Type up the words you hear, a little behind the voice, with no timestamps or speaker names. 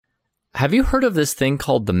Have you heard of this thing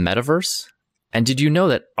called the Metaverse? And did you know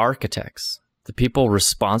that architects, the people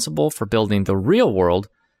responsible for building the real world,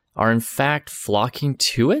 are in fact flocking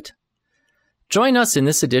to it? Join us in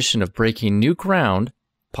this edition of Breaking New Ground,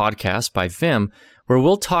 podcast by Vim, where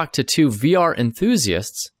we'll talk to two VR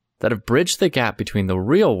enthusiasts that have bridged the gap between the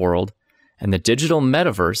real world and the digital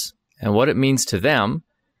metaverse and what it means to them,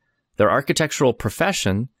 their architectural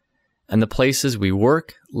profession, and the places we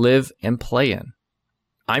work, live, and play in.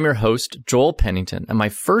 I'm your host, Joel Pennington, and my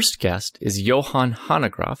first guest is Johan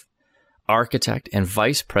Hanegraaff, architect and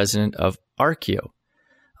vice president of Arkio.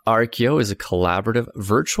 Arkio is a collaborative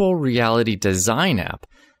virtual reality design app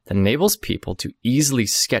that enables people to easily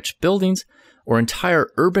sketch buildings or entire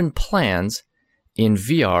urban plans in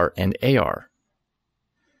VR and AR.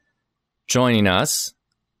 Joining us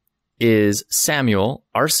is Samuel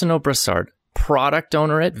Arsenault-Brassard, product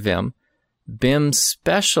owner at Vim, BIM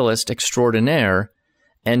specialist extraordinaire,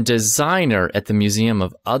 and designer at the Museum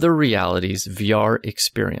of Other Realities VR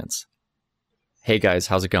experience. Hey guys,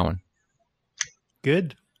 how's it going?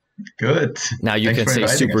 Good. Good. Now you can say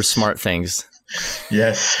super smart things.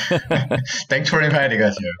 Yes. Thanks for inviting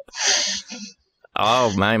us here.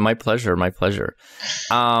 Oh, my pleasure, my pleasure.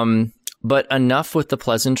 But enough with the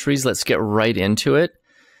pleasantries. Let's get right into it.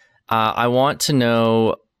 I want to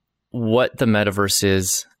know what the metaverse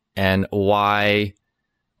is and why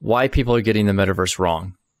people are getting the metaverse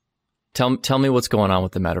wrong. Tell me what's going on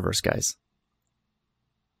with the metaverse, guys.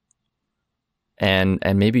 And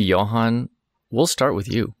maybe Johan, we'll start with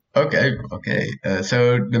you. Okay.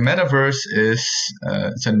 So the metaverse is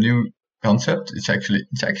it's a new concept. It's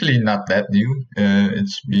actually not that new.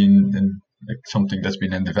 It's been something that's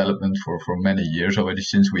been in development for many years already,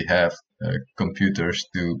 since we have computers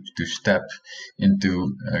to step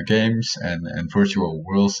into games and virtual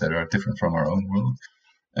worlds that are different from our own world.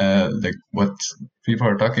 Like what people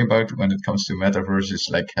are talking about when it comes to metaverse is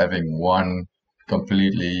like having one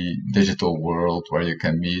completely digital world where you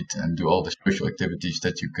can meet and do all the social activities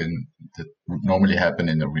that would normally happen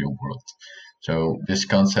in the real world. So this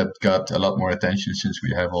concept got a lot more attention since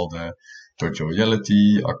we have all the virtual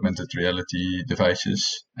reality, augmented reality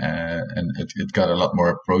devices, and it got a lot more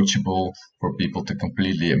approachable for people to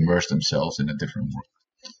completely immerse themselves in a different world.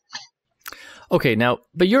 Okay, now,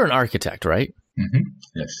 but you're an architect, right? Mm-hmm.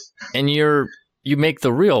 Yes. And you make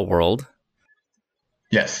the real world.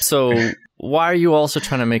 Yes. So why are you also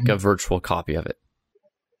trying to make a virtual copy of it?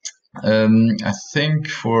 I think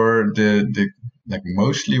for the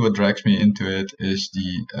mostly what drags me into it is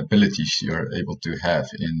the abilities you're able to have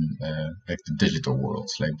in the digital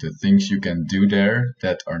worlds, like the things you can do there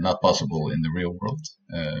that are not possible in the real world,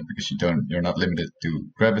 because you're not limited to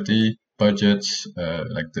gravity, budgets,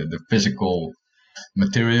 like the physical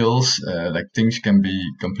materials, like things can be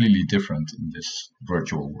completely different in this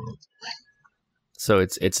virtual world. So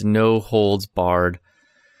it's no holds barred,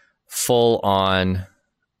 full on,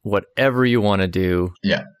 whatever you want to do.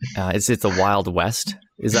 Yeah. Is it the Wild West?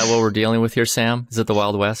 Is that what we're dealing with here, Sam? Is it the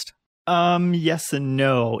Wild West? Yes and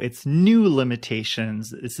no. It's new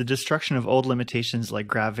limitations. It's the destruction of old limitations like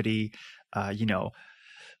gravity,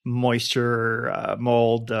 moisture,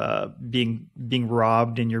 mold, being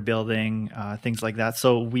robbed in your building, things like that.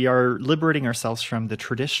 So we are liberating ourselves from the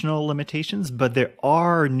traditional limitations, but there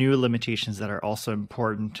are new limitations that are also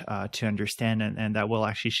important to understand and that will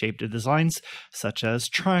actually shape the designs, such as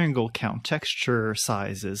triangle count, texture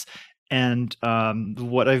sizes. And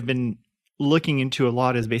what I've been looking into a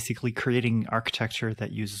lot is basically creating architecture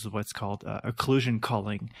that uses what's called occlusion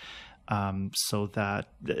culling. So that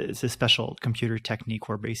it's a special computer technique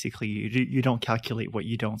where basically you don't calculate what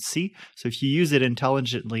you don't see. So if you use it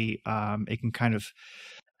intelligently, it can kind of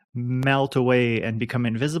melt away and become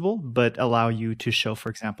invisible, but allow you to show, for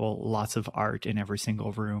example, lots of art in every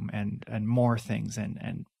single room and more things.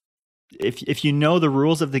 And if you know the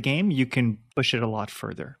rules of the game, you can push it a lot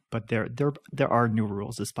further. But there are new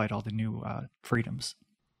rules despite all the new freedoms.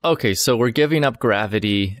 Okay, so we're giving up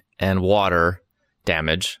gravity and water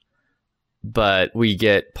damage, but we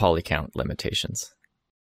get polycount limitations.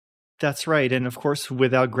 That's right. And of course,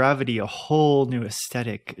 without gravity, a whole new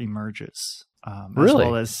aesthetic emerges. Really? As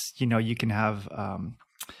well as, you can have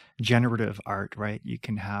generative art, right? You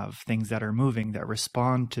can have things that are moving that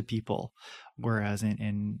respond to people. Whereas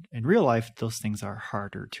in real life, those things are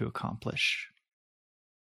harder to accomplish.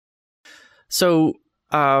 So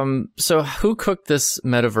who cooked this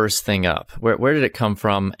metaverse thing up? Where did it come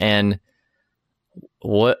from? And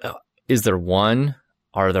what is there one?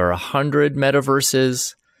 Are there 100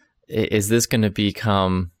 metaverses? Is this going to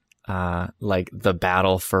become like the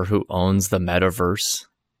battle for who owns the metaverse?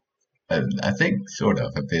 I think sort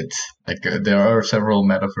of a bit. Like there are several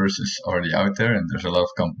metaverses already out there, and there's a lot of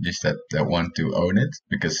companies that want to own it,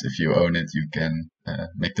 because if you own it, you can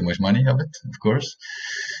make the most money of it, of course.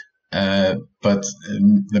 But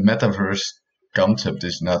the metaverse concept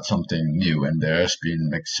is not something new, and there has been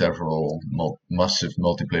like several massive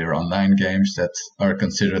multiplayer online games that are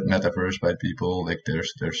considered metaverse by people. Like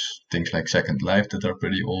there's things like Second Life that are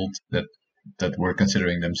pretty old that were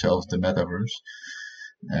considering themselves the metaverse.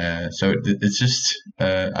 So it's just,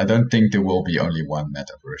 I don't think there will be only one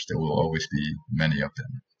metaverse. There will always be many of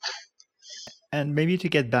them. And maybe to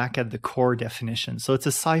get back at the core definition. So it's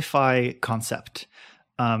a sci-fi concept.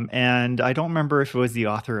 And I don't remember if it was the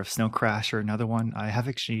author of Snow Crash or another one. I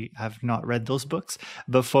have not read those books.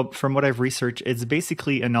 But from what I've researched, it's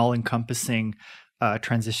basically an all-encompassing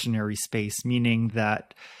transitionary space, meaning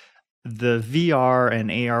that the VR and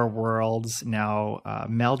AR worlds now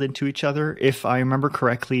meld into each other. If I remember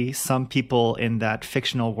correctly, some people in that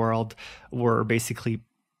fictional world were basically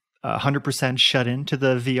 100% shut into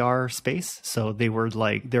the VR space. So they were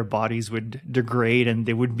like, their bodies would degrade and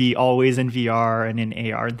they would be always in VR and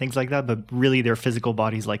in AR and things like that. But really their physical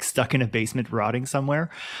bodies like stuck in a basement rotting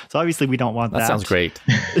somewhere. So obviously we don't want that. That sounds great.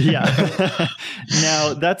 Yeah.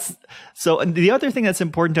 Now and the other thing that's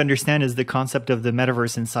important to understand is the concept of the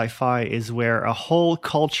metaverse in sci-fi is where a whole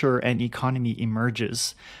culture and economy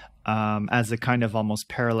emerges as a kind of almost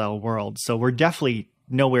parallel world. So we're definitely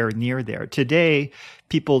nowhere near there. Today,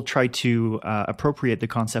 people try to appropriate the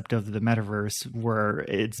concept of the metaverse, where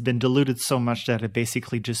it's been diluted so much that it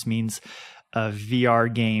basically just means a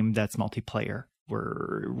VR game that's multiplayer.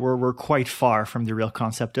 We're quite far from the real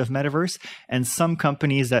concept of metaverse, and some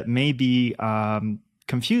companies that may be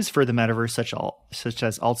confused for the metaverse, such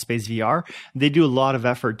as Altspace VR, they do a lot of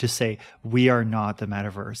effort to say, we are not the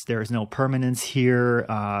metaverse. There is no permanence here.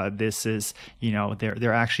 This is,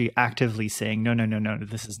 they're actually actively saying, no,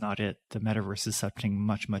 this is not it. The metaverse is something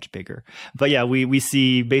much, much bigger. But yeah, we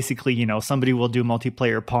see basically, somebody will do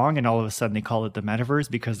multiplayer Pong and all of a sudden they call it the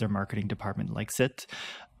metaverse because their marketing department likes it.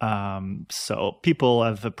 So people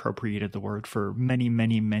have appropriated the word for many,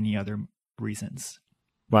 many, many other reasons.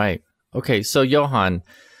 Right. Okay, so Johan,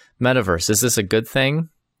 metaverse, is this a good thing?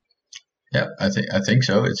 Yeah, I think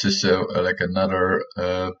so. It's just like another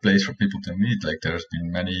place for people to meet. Like there's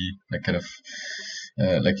been many like kind of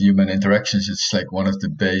like human interactions. It's like one of the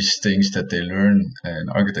base things that they learn in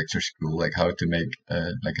architecture school, like how to make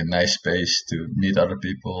like a nice space to meet other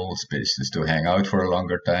people, spaces to hang out for a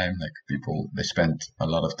longer time. Like people, they spend a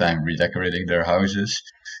lot of time redecorating their houses.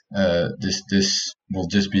 This will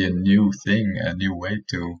just be a new thing, a new way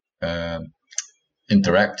to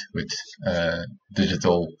interact with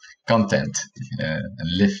digital content and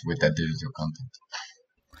live with that digital content.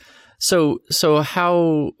 So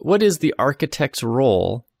what is the architect's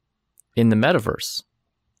role in the metaverse?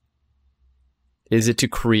 Is it to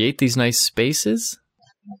create these nice spaces?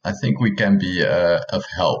 I think we can be of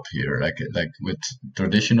help here. Like with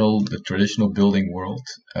the traditional building world,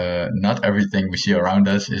 not everything we see around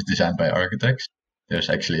us is designed by architects.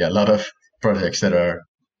 There's actually a lot of projects that are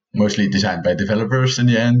mostly designed by developers in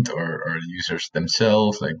the end, or the users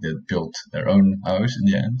themselves, like they built their own house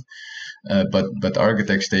in the end. But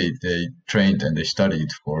architects, they trained and they studied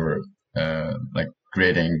for like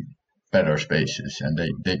creating better spaces, and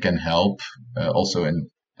they can help also and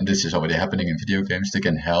this is already happening in video games. They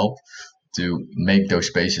can help to make those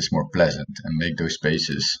spaces more pleasant and make those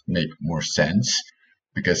spaces make more sense.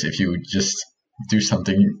 Because if you just do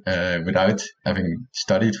something without having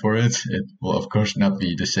studied for it, it will of course not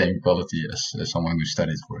be the same quality as someone who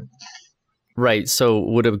studied for it. Right. So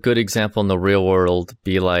would a good example in the real world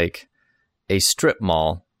be like a strip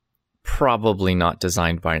mall, probably not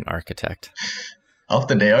designed by an architect?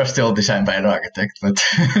 Often they are still designed by an architect, but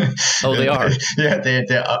oh, they are. Yeah, they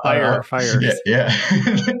are. Fires. Yeah.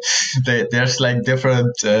 There's like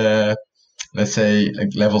different let's say like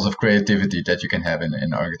levels of creativity that you can have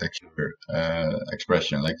in architecture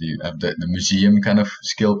expression. Like you have the museum kind of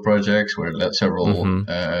skill projects where several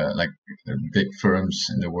like big firms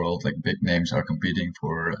in the world, like big names, are competing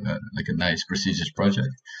for like a nice prestigious project.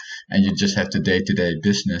 And you just have the day-to-day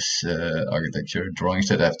business architecture, drawings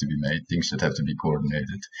that have to be made, things that have to be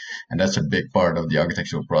coordinated. And that's a big part of the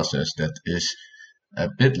architectural process that is a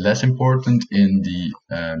bit less important in the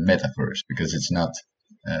metaverse, because it's not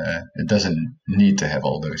it doesn't need to have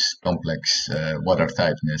all those complex water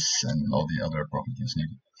tightness and all the other properties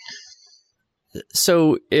needed.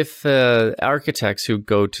 So if architects who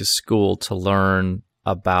go to school to learn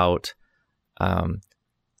about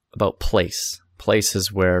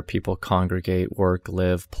places where people congregate, work,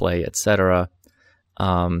 live, play, etc.,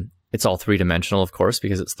 it's all three-dimensional, of course,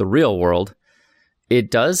 because it's the real world. It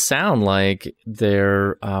does sound like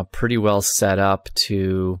they're pretty well set up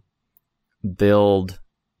to build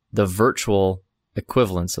the virtual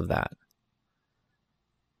equivalents of that.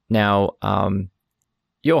 Now,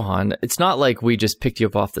 Johan, it's not like we just picked you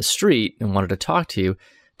up off the street and wanted to talk to you.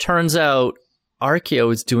 Turns out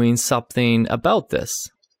Arkio is doing something about this.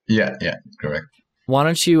 Yeah, correct. Why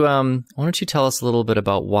don't you tell us a little bit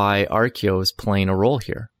about why Arkio is playing a role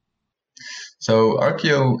here? So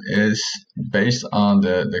Arkio is based on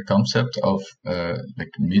the concept of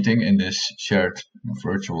like meeting in this shared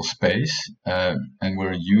virtual space, and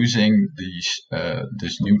we're using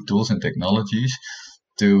these new tools and technologies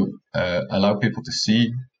to allow people to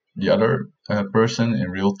see the other person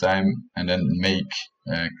in real time, and then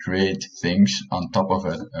create things on top of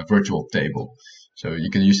a virtual table. So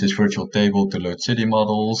you can use this virtual table to load city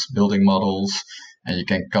models, building models, and you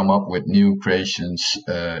can come up with new creations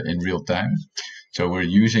in real time. So we're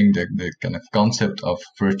using the kind of concept of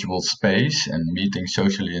virtual space and meeting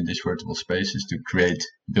socially in these virtual spaces to create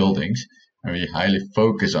buildings. And we highly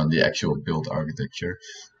focus on the actual build architecture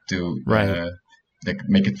to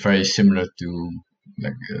make it very similar to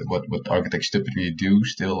what architects typically do.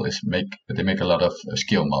 Still is they make a lot of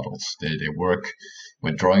scale models. They work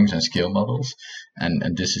with drawings and scale models,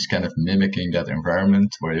 and this is kind of mimicking that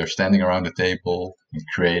environment where you're standing around a table and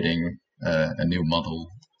creating a new model,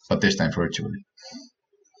 but this time virtually.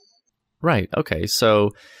 Right. Okay.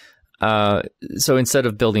 So instead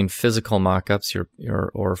of building physical mock-ups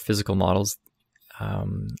or physical models,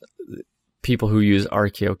 people who use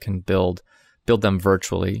Arkio can build them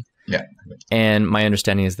virtually. Yeah. And my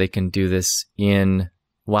understanding is they can do this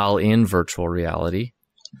while in virtual reality.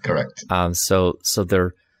 Correct. So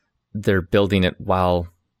they're building it while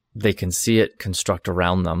they can see it construct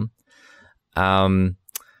around them.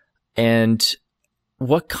 And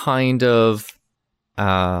what kind of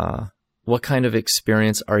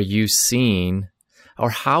experience are you seeing, or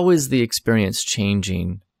how is the experience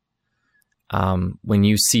changing when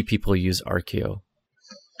you see people use Arkio?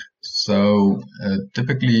 So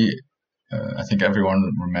typically, I think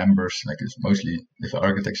everyone remembers, it's mostly if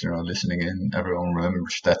architects are listening in, everyone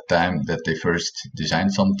remembers that time that they first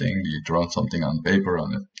designed something, you draw something on paper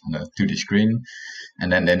on a 2D screen,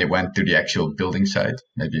 and then they went to the actual building site.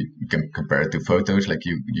 Maybe you can compare it to photos, like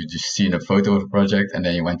you just seen a photo of a project and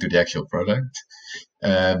then you went to the actual product.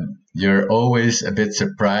 You're always a bit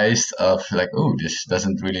surprised of oh, this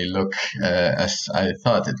doesn't really look as I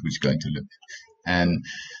thought it was going to look. And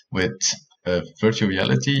with virtual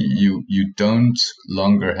reality, you don't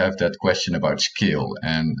longer have that question about scale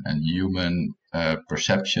and human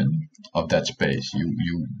perception of that space.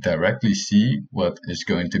 You directly see what is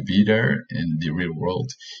going to be there in the real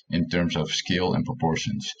world in terms of scale and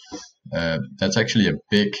proportions. That's actually a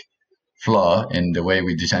big flaw in the way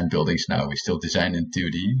we design buildings now. We still design in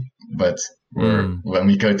 2D, but when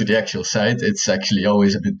we go to the actual site, it's actually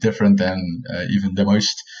always a bit different than even the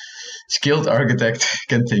most skilled architect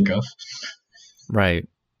can think of. Right.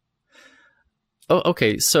 Oh,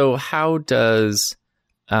 okay. So how does,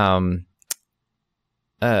 have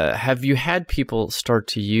you had people start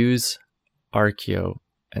to use Arkio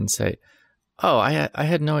and say, oh, I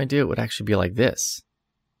had no idea it would actually be like this?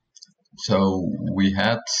 So we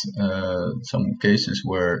had some cases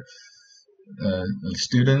where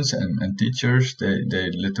students and teachers, they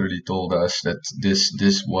literally told us that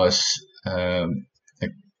this was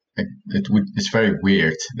it's very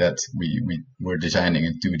weird that we were designing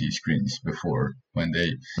in 2D screens before. When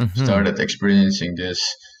they started experiencing this,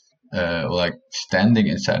 standing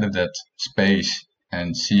inside of that space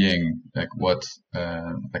and seeing what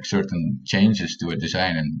certain changes to a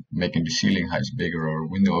design and making the ceiling heights bigger or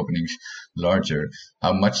window openings larger,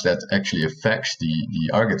 how much that actually affects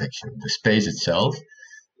the architecture, the space itself.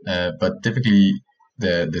 But typically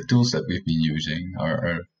the tools that we've been using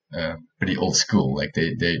are pretty old school.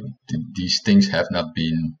 These things have not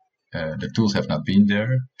been, the tools have not been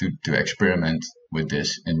there to experiment with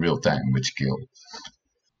this in real time with skill.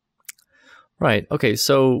 Right. Okay.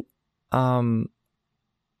 So, and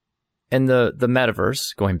the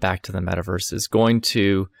metaverse, going back to the metaverse, is going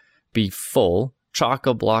to be full,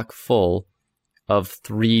 chock-a-block full of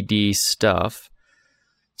 3D stuff.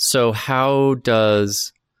 So how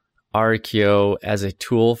does Arkio as a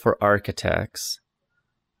tool for architects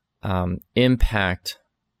impact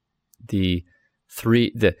the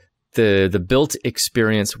built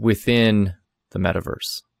experience within the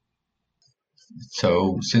metaverse?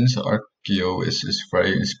 So since Arkio is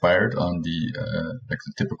very inspired on the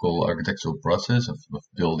typical architectural process of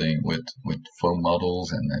building with foam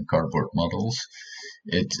models and cardboard models,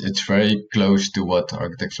 it's very close to what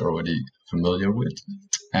architects are already familiar with,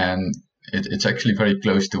 and it's actually very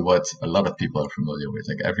close to what a lot of people are familiar with.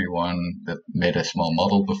 Like everyone that made a small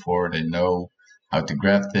model before, they know how to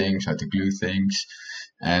grab things, how to glue things,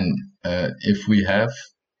 and if we have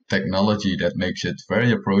technology that makes it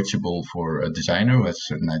very approachable for a designer who has a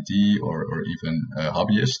certain idea, or even a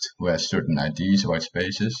hobbyist who has certain ideas about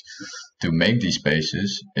spaces to make these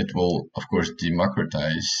spaces, it will of course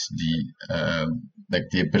democratize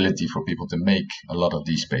the ability for people to make a lot of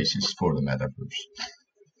these spaces for the metaverse.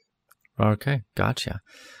 Okay, gotcha.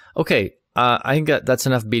 Okay, I think that's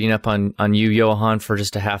enough beating up on you, Johan, for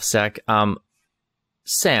just a half sec.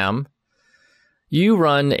 Sam, you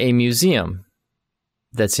run a museum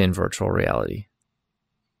that's in virtual reality.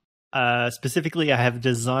 Specifically, I have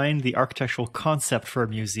designed the architectural concept for a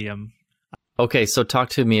museum. Okay, so talk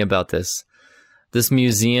to me about this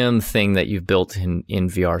museum thing that you've built in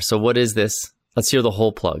VR. So what is this? Let's hear the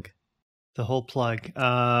whole plug. The whole plug.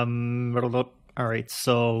 All right.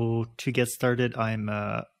 So to get started,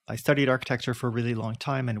 I studied architecture for a really long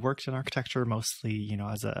time and worked in architecture mostly,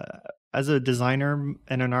 as a designer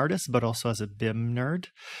and an artist, but also as a BIM nerd.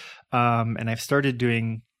 And I've started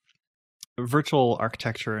doing virtual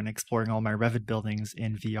architecture and exploring all my Revit buildings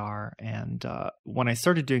in VR. And when I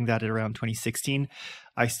started doing that at around 2016,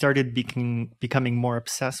 I started becoming more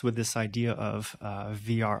obsessed with this idea of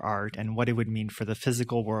VR art and what it would mean for the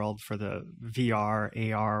physical world, for the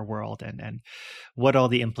VR, AR world, and what all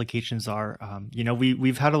the implications are.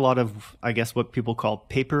 We've had a lot of, I guess, what people call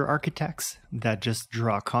paper architects that just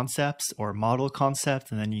draw concepts or model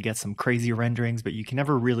concepts, and then you get some crazy renderings, but you can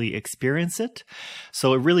never really experience it.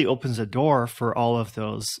 So it really opens a door for all of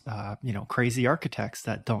those, crazy architects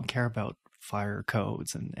that don't care about fire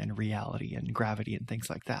codes and reality and gravity and things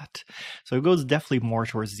like that. So it goes definitely more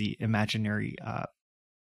towards the imaginary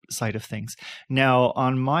side of things. Now,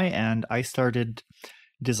 on my end, I started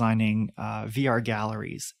designing VR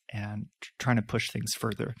galleries and trying to push things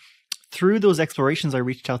further. Through those explorations, I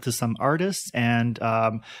reached out to some artists, and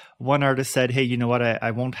one artist said, hey, you know what,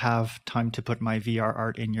 I won't have time to put my VR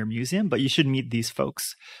art in your museum, but you should meet these folks.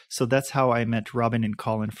 So that's how I met Robin and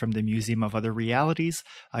Colin from the Museum of Other Realities.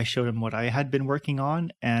 I showed them what I had been working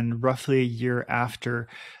on, and roughly a year after,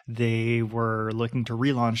 they were looking to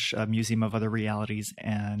relaunch a Museum of Other Realities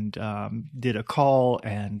and did a call,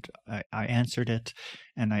 and I answered it,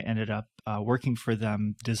 and I ended up working for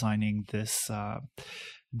them, designing this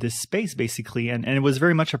space basically, and it was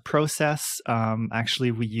very much a process.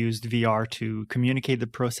 Actually, we used VR to communicate the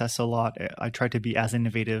process a lot. I tried to be as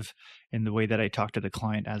innovative in the way that I talked to the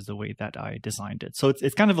client as the way that I designed it. So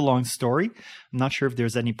it's kind of a long story. I'm not sure if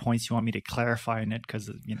there's any points you want me to clarify in it, because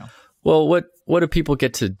Well, what do people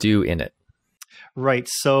get to do in it? Right.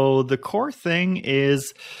 So the core thing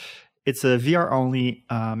is it's a VR only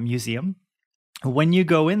museum. When you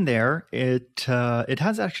go in there, it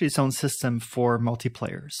has actually its own system for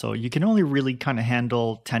multiplayer. So you can only really kind of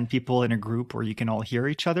handle 10 people in a group where you can all hear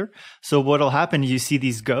each other. So what'll happen is you see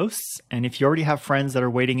these ghosts, and if you already have friends that are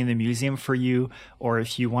waiting in the museum for you, or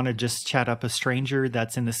if you want to just chat up a stranger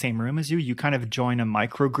that's in the same room as you, you kind of join a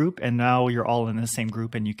micro group, and now you're all in the same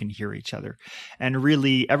group and you can hear each other. And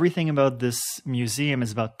really everything about this museum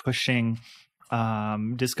is about pushing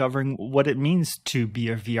discovering what it means to be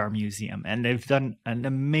a VR museum. And they've done an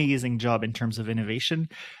amazing job in terms of innovation.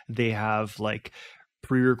 They have like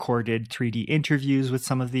pre-recorded 3D interviews with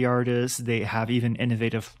some of the artists. They have even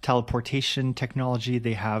innovative teleportation technology.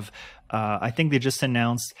 They have, I think they just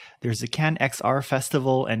announced there's a Cannes XR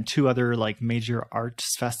festival and 2 other like major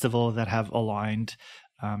arts festival that have aligned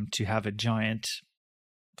to have a giant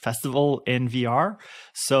festival in VR.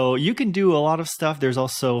 So you can do a lot of stuff. There's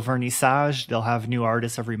also vernissage. They'll have new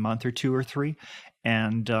artists every month or 2 or 3.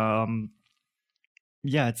 And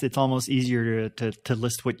it's almost easier to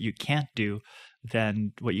list what you can't do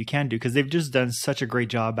than what you can do, because they've just done such a great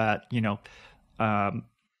job at,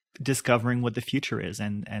 discovering what the future is,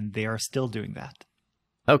 and they are still doing that.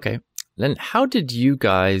 Okay. Then how did you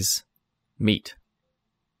guys meet?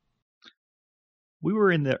 We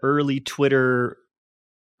were in the early Twitter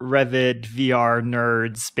Revit VR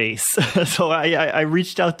nerd space. So I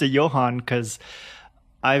reached out to Johan because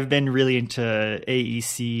I've been really into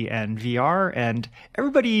AEC and VR, and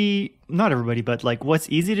not everybody, but like what's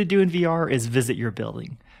easy to do in VR is visit your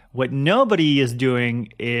building. What nobody is doing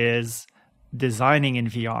is designing in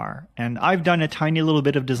VR. And I've done a tiny little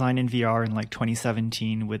bit of design in VR in like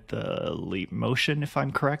 2017 with the Leap Motion, if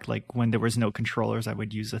I'm correct. Like when there was no controllers, I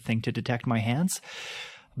would use a thing to detect my hands.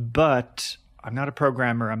 But I'm not a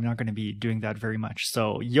programmer. I'm not going to be doing that very much.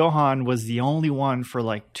 So Johan was the only one for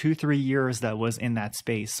like 2-3 years that was in that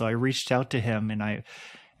space. So I reached out to him and I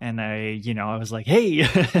I was like, hey,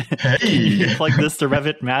 can you Hey. plug this to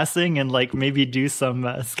Revit massing and like maybe do some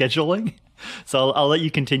scheduling? So I'll let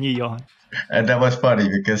you continue, Johan. And that was funny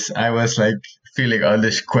because I was like feeling on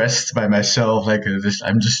this quest by myself, like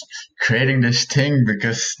I'm just creating this thing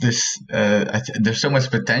because there's so much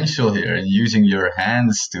potential here in using your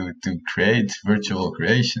hands to create virtual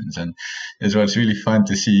creations, and it was really fun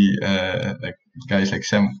to see like guys like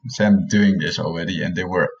Sam doing this already, and they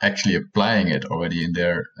were actually applying it already in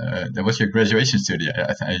their. That was your graduation studio,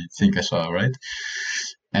 I think I saw, right?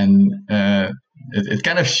 And it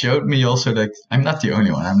kind of showed me also that I'm not the only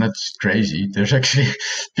one. I'm not crazy. There's actually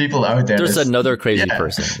people out there. There's another crazy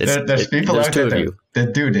person. There's people out there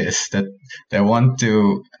that do this, that want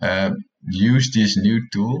to use these new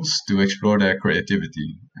tools to explore their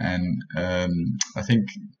creativity. And I think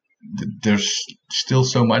there's still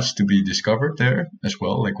so much to be discovered there as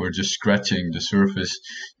well. Like we're just scratching the surface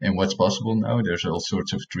in what's possible now. There's all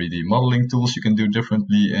sorts of 3D modeling tools you can do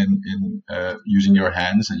differently in using your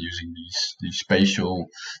hands and using these spatial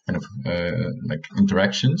kind of like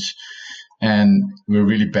interactions. And we're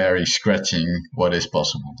really barely scratching what is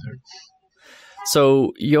possible there.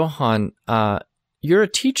 So Johan, you're a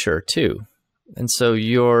teacher too. And so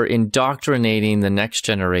you're indoctrinating the next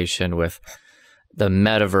generation with the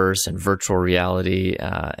metaverse and virtual reality,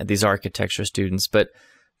 these architecture students. But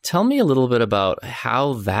tell me a little bit about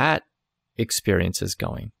how that experience is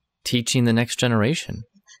going, teaching the next generation.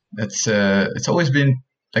 It's always been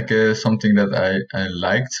like something that I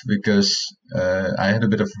liked because I had a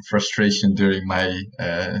bit of frustration during my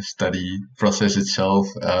study process itself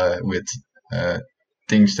with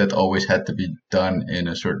things that always had to be done in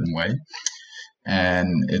a certain way.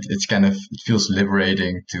 And it feels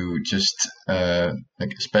liberating to just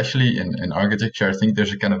like, especially in architecture, I think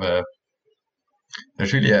there's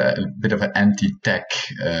there's really a bit of an anti-tech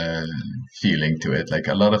feeling to it. Like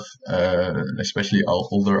a lot of especially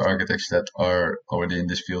older architects that are already in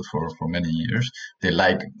this field for many years, they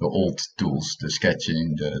like the old tools, the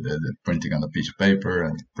sketching, the printing on a piece of paper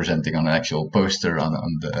and presenting on an actual poster on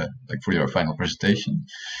the like for your final presentation.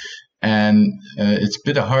 And it's a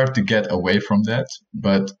bit hard to get away from that,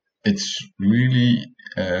 but it's really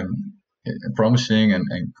promising and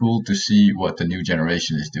cool to see what the new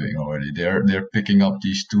generation is doing already. They're picking up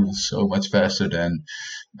these tools so much faster than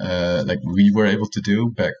like we were able to do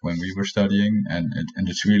back when we were studying, and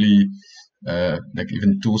it's really like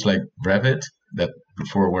even tools like Revit that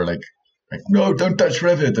before were like no, don't touch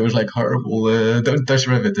Revit. It was like horrible. Don't touch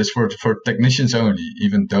Revit. It's for technicians only.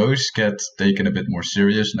 Even those get taken a bit more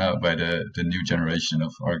serious now by the new generation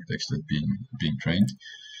of architects that being trained.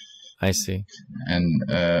 I see. And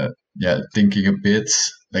thinking a bit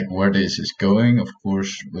like where this is going, of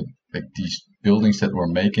course, with like these buildings that we're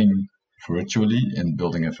making virtually in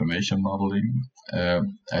building information modeling.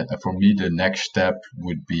 For me, the next step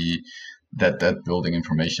would be that building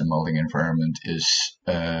information modeling environment is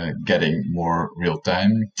getting more real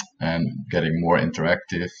time and getting more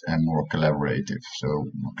interactive and more collaborative. So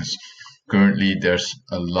because currently there's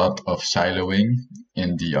a lot of siloing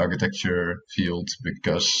in the architecture field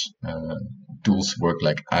because tools work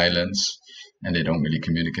like islands and they don't really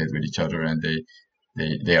communicate with each other, and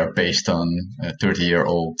they are based on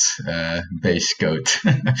 30-year-old base code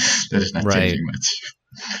that is not changing much.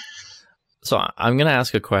 So I'm going to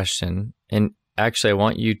ask a question, and actually I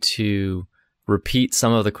want you to repeat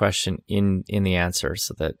some of the question in the answer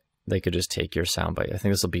so that they could just take your soundbite. I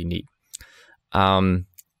think this will be neat.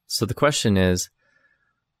 So the question is,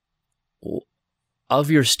 of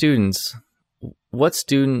your students, what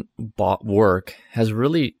student work has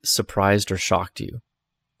really surprised or shocked you?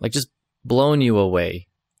 Like just blown you away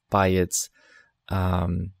by its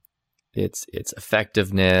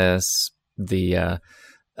effectiveness,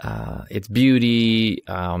 its beauty,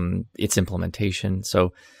 its implementation.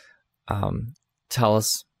 So tell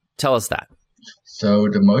us that. So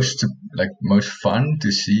the most fun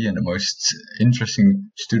to see and the most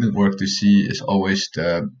interesting student work to see is always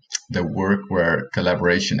the work where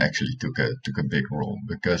collaboration actually took a big role,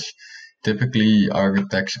 because typically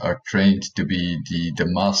architects are trained to be the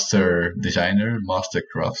master designer, master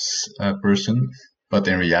crafts person. But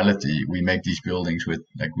in reality, we make these buildings with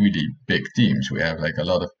like really big teams. We have like a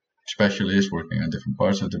lot of specialists working on different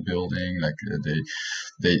parts of the building. Like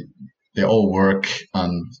they all work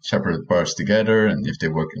on separate parts together. And if they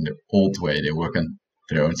work in the old way, they work on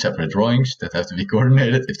their own separate drawings that have to be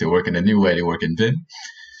coordinated. If they work in a new way, they work in BIM.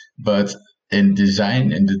 But in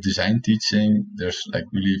the design teaching, there's like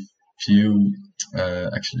really few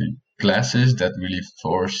actually classes that really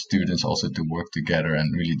force students also to work together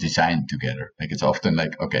and really design together. Like it's often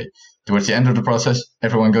like, okay, towards the end of the process,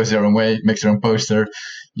 everyone goes their own way, makes their own poster.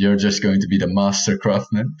 You're just going to be the master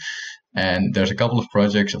craftsman. And there's a couple of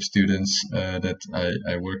projects of students that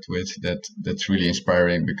I worked with that's really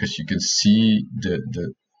inspiring, because you can see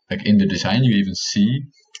the like in the design, you even see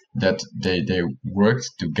that they worked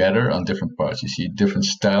together on different parts. You see different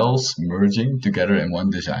styles merging together in one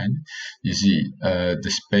design. You see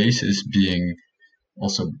the space is being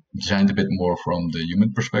also designed a bit more from the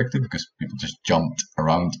human perspective, because people just jumped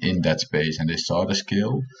around in that space and they saw the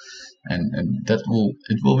scale. And it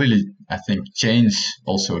will really, I think, change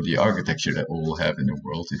also the architecture that we will have in the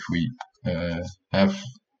world if we have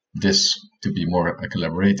this to be more a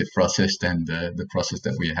collaborative process than the process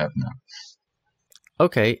that we have now.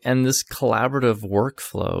 Okay, and this collaborative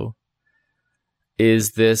workflow,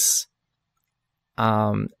 is this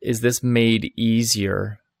made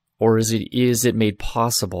easier, or is it made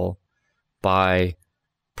possible by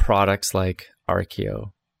products like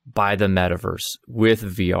Archeo, by the metaverse, with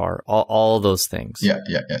VR, all those things? Yeah.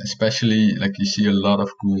 Especially like you see a lot of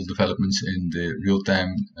cool developments in the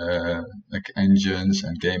real-time like engines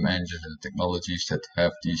and game engines and technologies that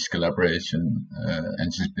have these collaboration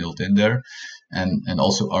engines built in there, and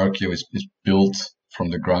also Archeo is built from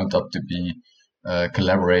the ground up to be a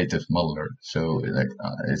collaborative modeler. So like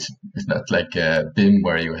it's not like a BIM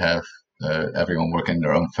where you have everyone working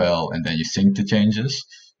their own file and then you sync the changes.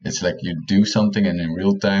 It's like you do something and in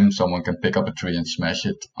real time, someone can pick up a tree and smash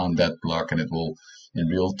it on that block, and it will in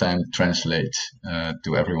real time translate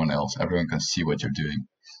to everyone else. Everyone can see what you're doing.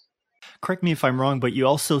 Correct me if I'm wrong, but you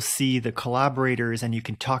also see the collaborators and you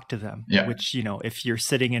can talk to them, which, if you're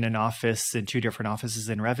sitting in an office in two different offices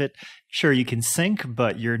in Revit, sure, you can sync,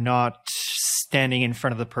 but you're not standing in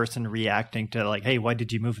front of the person reacting to like, hey, why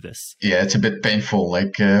did you move this? Yeah, it's a bit painful,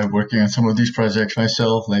 like working on some of these projects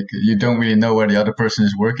myself. Like you don't really know where the other person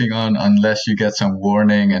is working on unless you get some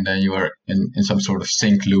warning, and then you are in some sort of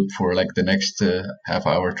sync loop for like the next half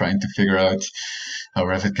hour trying to figure out how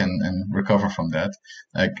Revit can recover from that.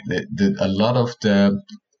 Like a lot of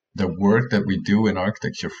the work that we do in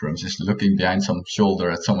architecture firms is looking behind some shoulder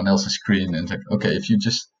at someone else's screen and like, okay, if you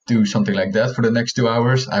just do something like that for the next 2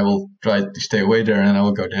 hours, I will try to stay away there and I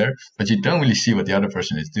will go there. But you don't really see what the other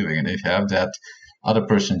person is doing. And if you have that other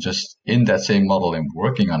person just in that same model and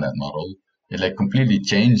working on that model, it like completely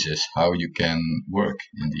changes how you can work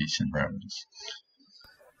in these environments.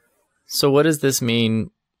 So what does this mean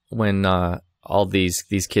when all these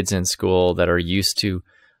kids in school that are used to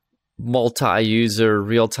multi-user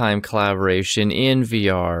real-time collaboration in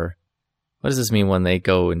VR, what does this mean when they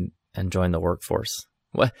go and join the workforce?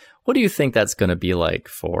 What do you think that's going to be like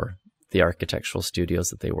for the architectural studios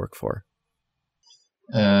that they work for?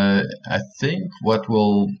 I think what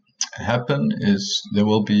will happen is there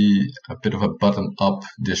will be a bit of a bottom-up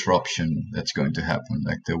disruption that's going to happen.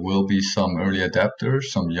 Like there will be some early adapters,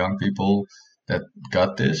 some young people that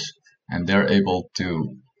got this, and they're able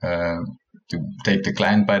to take the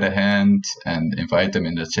client by the hand and invite them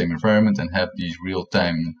in the same environment and have these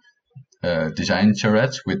real-time design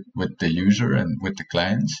charrettes with the user and with the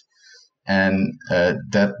clients. And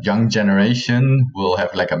that young generation will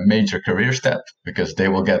have like a major career step, because they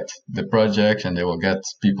will get the projects and they will get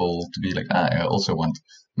people to be like, I also want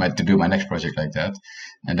to do my next project like that.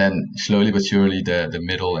 And then slowly but surely the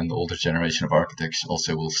middle and the older generation of architects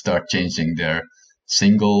also will start changing their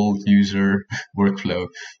single user workflow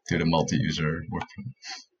to the multi-user workflow.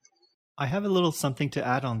 I have a little something to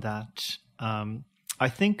add on that. I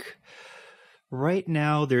think right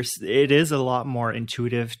now it is a lot more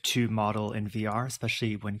intuitive to model in VR,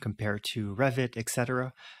 especially when compared to Revit,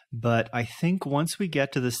 etc. But I think once we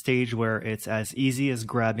get to the stage where it's as easy as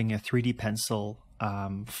grabbing a 3D pencil,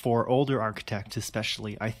 for older architects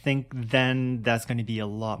especially, I think then that's going to be a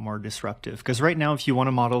lot more disruptive. Because right now, if you want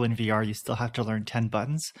to model in VR, you still have to learn 10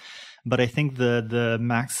 buttons. But I think the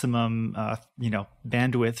maximum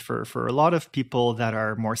bandwidth for a lot of people that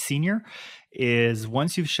are more senior is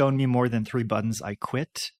once you've shown me more than 3 buttons, I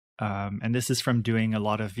quit. And this is from doing a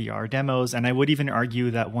lot of VR demos. And I would even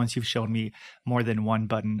argue that once you've shown me more than 1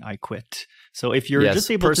 button, I quit. So if you're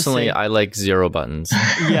just able personally, to say, I like 0 buttons.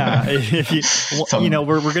 Yeah, if you,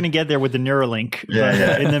 we're going to get there with the Neuralink.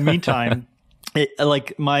 Yeah. In the meantime,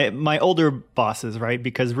 like my older bosses, right?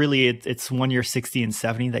 Because really it's when you're 60 and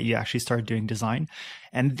 70 that you actually start doing design.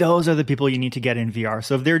 And those are the people you need to get in VR.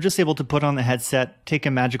 So if they're just able to put on the headset, take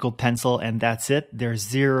a magical pencil, and that's it, there's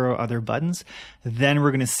 0 other buttons, then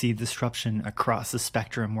we're going to see disruption across the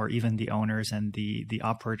spectrum where even the owners and the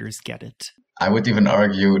operators get it. I would even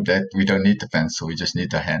argue that we don't need the pencil. We just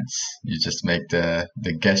need the hands. You just make the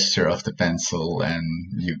gesture of the pencil and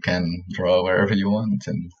you can draw wherever you want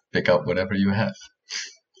and pick up whatever you have.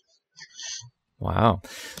 Wow.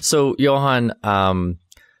 So Johan,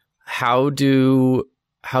 how do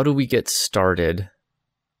we get started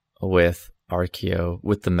with Arkio,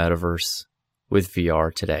 with the metaverse, with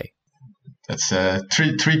VR today? That's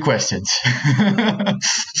three questions.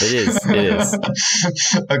 It is.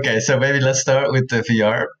 Okay, so maybe let's start with the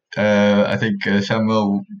VR. I think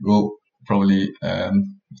Samuel will probably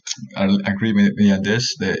agree with me on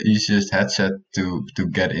this. The easiest headset to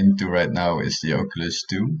get into right now is the Oculus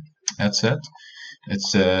 2 headset.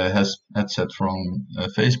 It's has headset from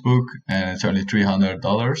Facebook, and it's only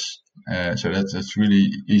 $300. So that's really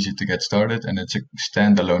easy to get started, and it's a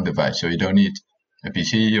standalone device. So you don't need a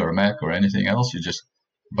PC or a Mac or anything else. You just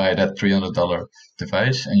buy that $300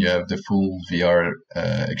 device, and you have the full VR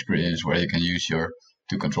experience where you can use your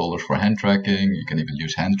two controllers for hand tracking. You can even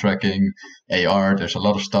use hand tracking, AR. There's a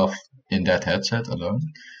lot of stuff in that headset alone,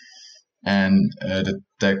 and the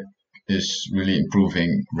tech is really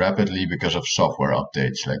improving rapidly because of software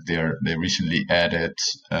updates. Like they recently added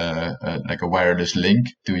like a wireless link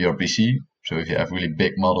to your PC. So if you have really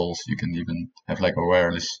big models, you can even have like a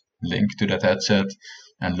wireless link to that headset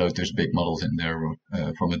and load those big models in there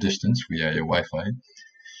from a distance via your Wi-Fi.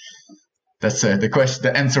 That's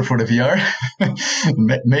the answer for the VR.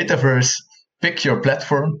 Metaverse. Pick your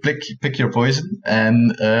platform, pick your poison,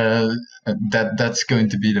 and that's going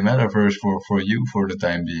to be the metaverse for you for the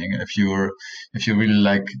time being. If you really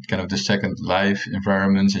like kind of the second life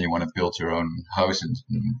environments and you want to build your own house in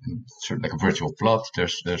sort of like a virtual plot,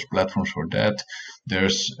 there's platforms for that.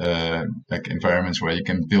 There's like environments where you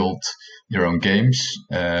can build your own games.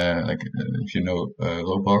 If you know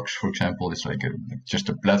Roblox, for example, it's like just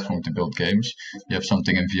a platform to build games. You have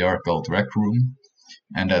something in VR called Rec Room.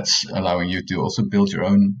 And that's allowing you to also build your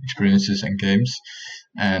own experiences and games.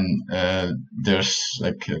 And there's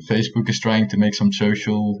like Facebook is trying to make some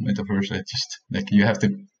social metaverse. Just like you have to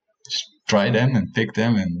just try them and pick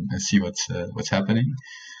them and see what's happening.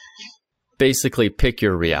 Basically, pick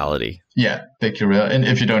your reality. Yeah, pick your reality. And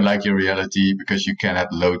if you don't like your reality because you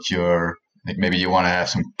cannot load your, like maybe you want to have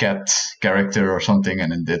some cat character or something,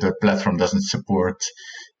 and the platform doesn't support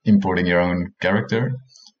importing your own character.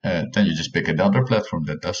 Then you just pick another platform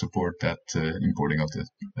that does support that importing of the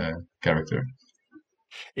character.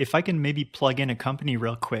 If I can maybe plug in a company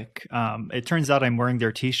real quick, it turns out I'm wearing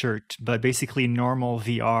their t-shirt, but basically Normal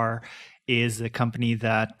VR is a company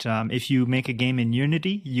that if you make a game in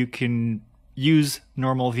Unity, you can use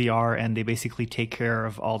Normal VR and they basically take care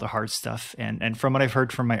of all the hard stuff. And from what I've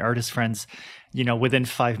heard from my artist friends, within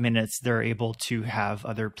 5 minutes, they're able to have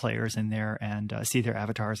other players in there and see their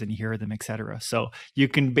avatars and hear them, etc. So you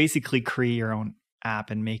can basically create your own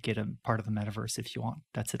app and make it a part of the metaverse if you want.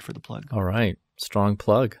 That's it for the plug. All right. Strong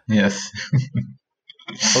plug. Yes.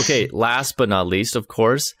 Okay. Last but not least, of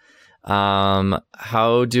course,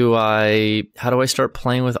 how do I start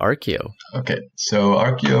playing with Arkio? Okay. So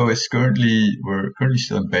Arkio is we're currently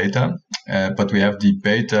still in beta, but we have the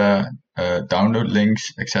beta download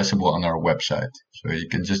links accessible on our website. So you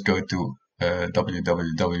can just go to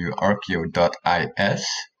www.arkio.is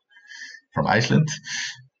from Iceland.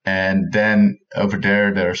 And then over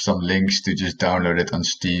there are some links to just download it on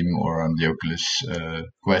Steam or on the Oculus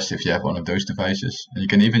Quest if you have one of those devices. And you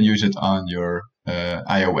can even use it on your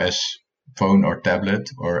iOS phone or tablet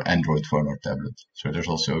or Android phone or tablet. So there's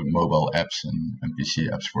also mobile apps and PC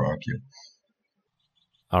apps for Arkio.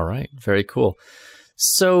 All right. Very cool.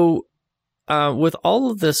 So with all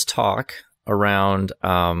of this talk around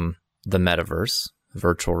the metaverse,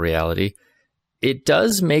 virtual reality, it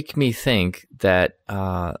does make me think that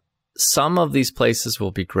some of these places will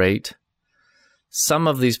be great. Some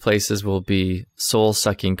of these places will be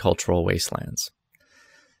soul-sucking cultural wastelands.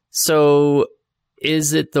 So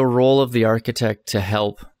is it the role of the architect to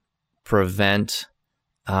help prevent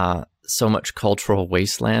so much cultural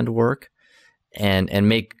wasteland work and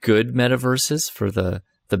make good metaverses for the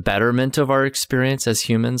betterment of our experience as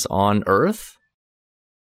humans on Earth?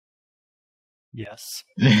 Yes.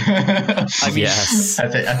 I mean, yes. I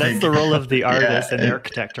think that's the role of the artist and the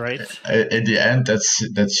architect, right? In the end,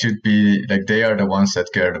 that should be like they are the ones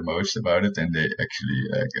that care the most about it, and they actually.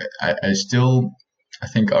 I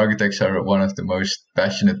think architects are one of the most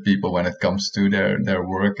passionate people when it comes to their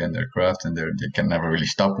work and their craft, and they can never really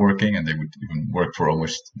stop working, and they would even work for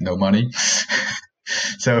almost no money.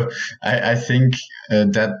 So I think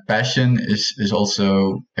that passion is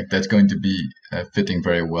also like that's going to be fitting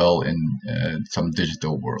very well in some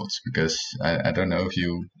digital worlds, because I don't know if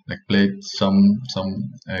you like played some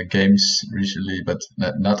games recently, but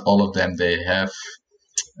not all of them they have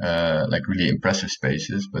like really impressive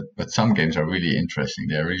spaces, but some games are really interesting.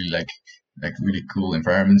 They're really like really cool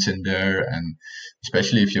environments in there, and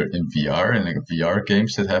especially if you're in VR and like VR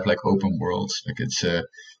games that have like open worlds, like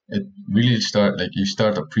it really you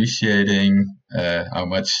start appreciating how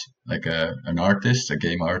much like an artist, a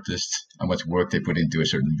game artist, how much work they put into a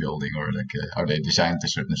certain building, or like how they designed the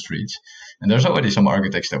certain streets. And there's already some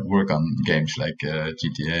architects that work on games like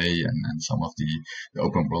GTA and some of the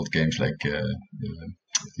open world games like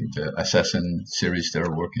I think the Assassin series they're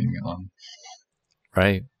working on.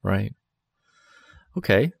 Right.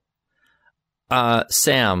 Okay.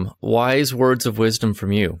 Sam, wise words of wisdom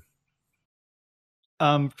from you.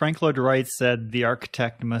 Frank Lloyd Wright said the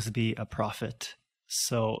architect must be a prophet.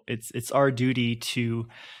 So it's our duty to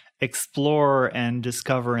explore and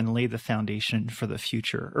discover and lay the foundation for the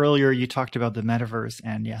future. Earlier, you talked about the metaverse,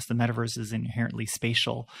 and yes, the metaverse is inherently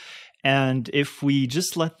spatial. And if we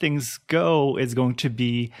just let things go, it's going to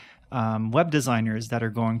be web designers that are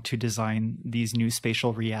going to design these new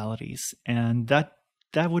spatial realities. And that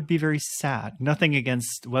would be very sad. Nothing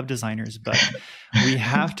against web designers, but we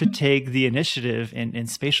have to take the initiative in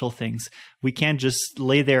spatial things. We can't just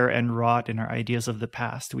lay there and rot in our ideas of the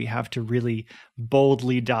past. We have to really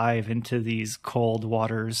boldly dive into these cold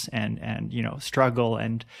waters and struggle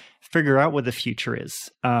and figure out what the future is.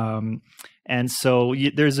 And so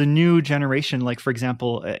there's a new generation, like, for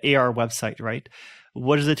example, AR website, right?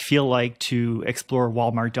 What does it feel like to explore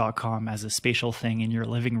Walmart.com as a spatial thing in your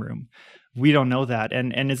living room? We don't know that.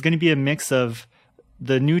 And it's going to be a mix of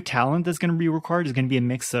the new talent that's going to be required is going to be a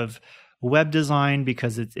mix of web design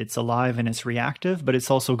because it's alive and it's reactive, but it's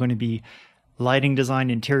also going to be lighting design,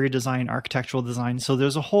 interior design, architectural design. So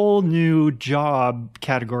there's a whole new job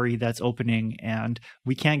category that's opening, and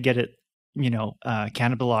we can't get it,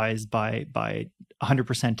 cannibalized by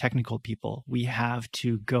 100% technical people. We have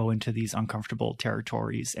to go into these uncomfortable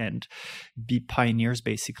territories and be pioneers,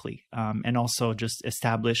 basically, and also just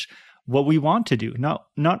establish what we want to do,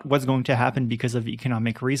 not what's going to happen because of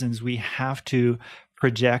economic reasons. We have to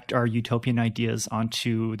project our utopian ideas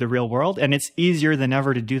onto the real world, and it's easier than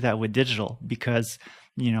ever to do that with digital because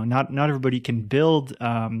not everybody can build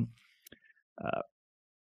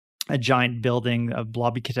a giant building of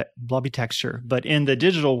blobby texture, but in the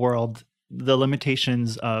digital world, the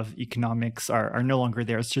limitations of economics are no longer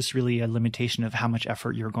there. It's just really a limitation of how much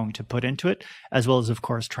effort you're going to put into it, as well as, of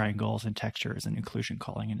course, triangles and textures and inclusion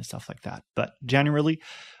calling and stuff like that. But generally,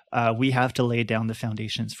 we have to lay down the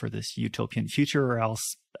foundations for this utopian future, or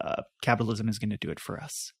else capitalism is going to do it for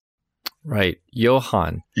us. Right.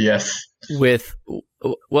 Johan. Yes. We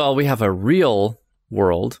have a real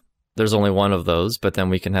world. There's only one of those, but then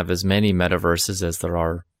we can have as many metaverses as there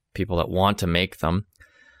are people that want to make them.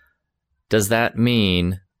 Does that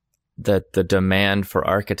mean that the demand for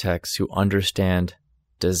architects who understand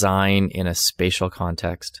design in a spatial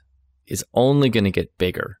context is only going to get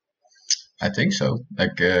bigger? I think so.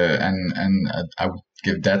 And I would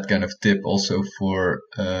give that kind of tip also for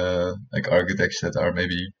like architects that are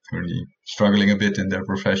maybe really struggling a bit in their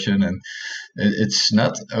profession. And it's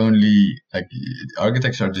not only like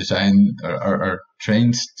architects are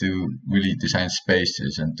trained to really design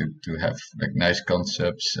spaces and to have like nice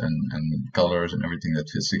concepts and colors and everything that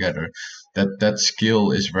fits together. That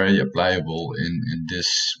skill is very applicable in this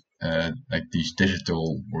like these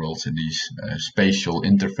digital worlds and these spatial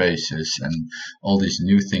interfaces and all these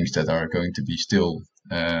new things that are going to be still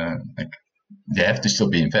like they have to still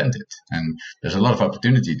be invented, and there's a lot of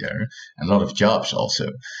opportunity there and a lot of jobs also.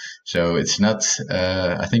 So it's not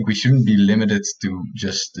I think we shouldn't be limited to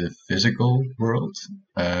just the physical world.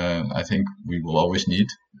 I think we will always need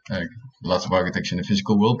lots of architecture in the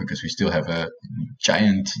physical world because we still have a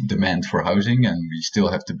giant demand for housing, and we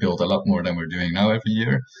still have to build a lot more than we're doing now every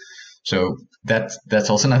year. So that's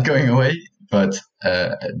also not going away. But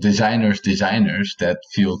designers that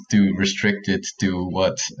feel too restricted to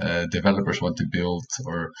what developers want to build,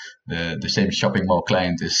 or the same shopping mall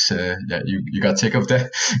client is, you got sick of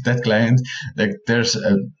that client. Like there's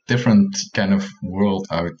a different kind of world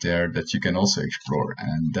out there that you can also explore,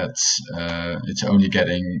 and that's it's only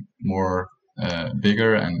getting more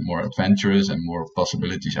bigger and more adventurous and more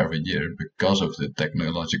possibilities every year because of the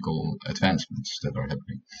technological advancements that are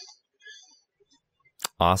happening.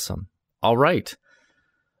 Awesome. All right.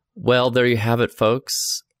 Well, there you have it,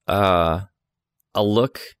 folks. A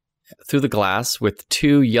look through the glass with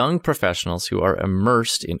two young professionals who are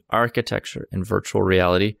immersed in architecture and virtual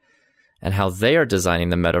reality and how they are designing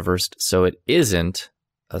the metaverse so it isn't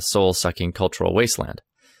a soul-sucking cultural wasteland.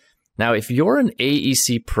 Now, if you're an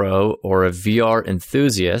AEC pro or a VR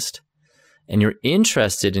enthusiast and you're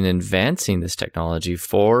interested in advancing this technology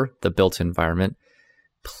for the built environment,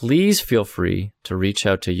 please feel free to reach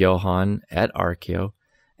out to Johan at Arkeo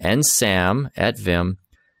and Sam at Vim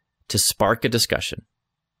to spark a discussion.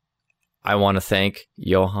 I want to thank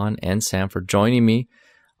Johan and Sam for joining me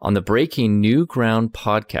on the Breaking New Ground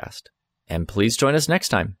podcast. And please join us next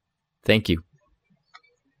time. Thank you.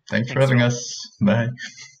 Thanks for having us. Bye.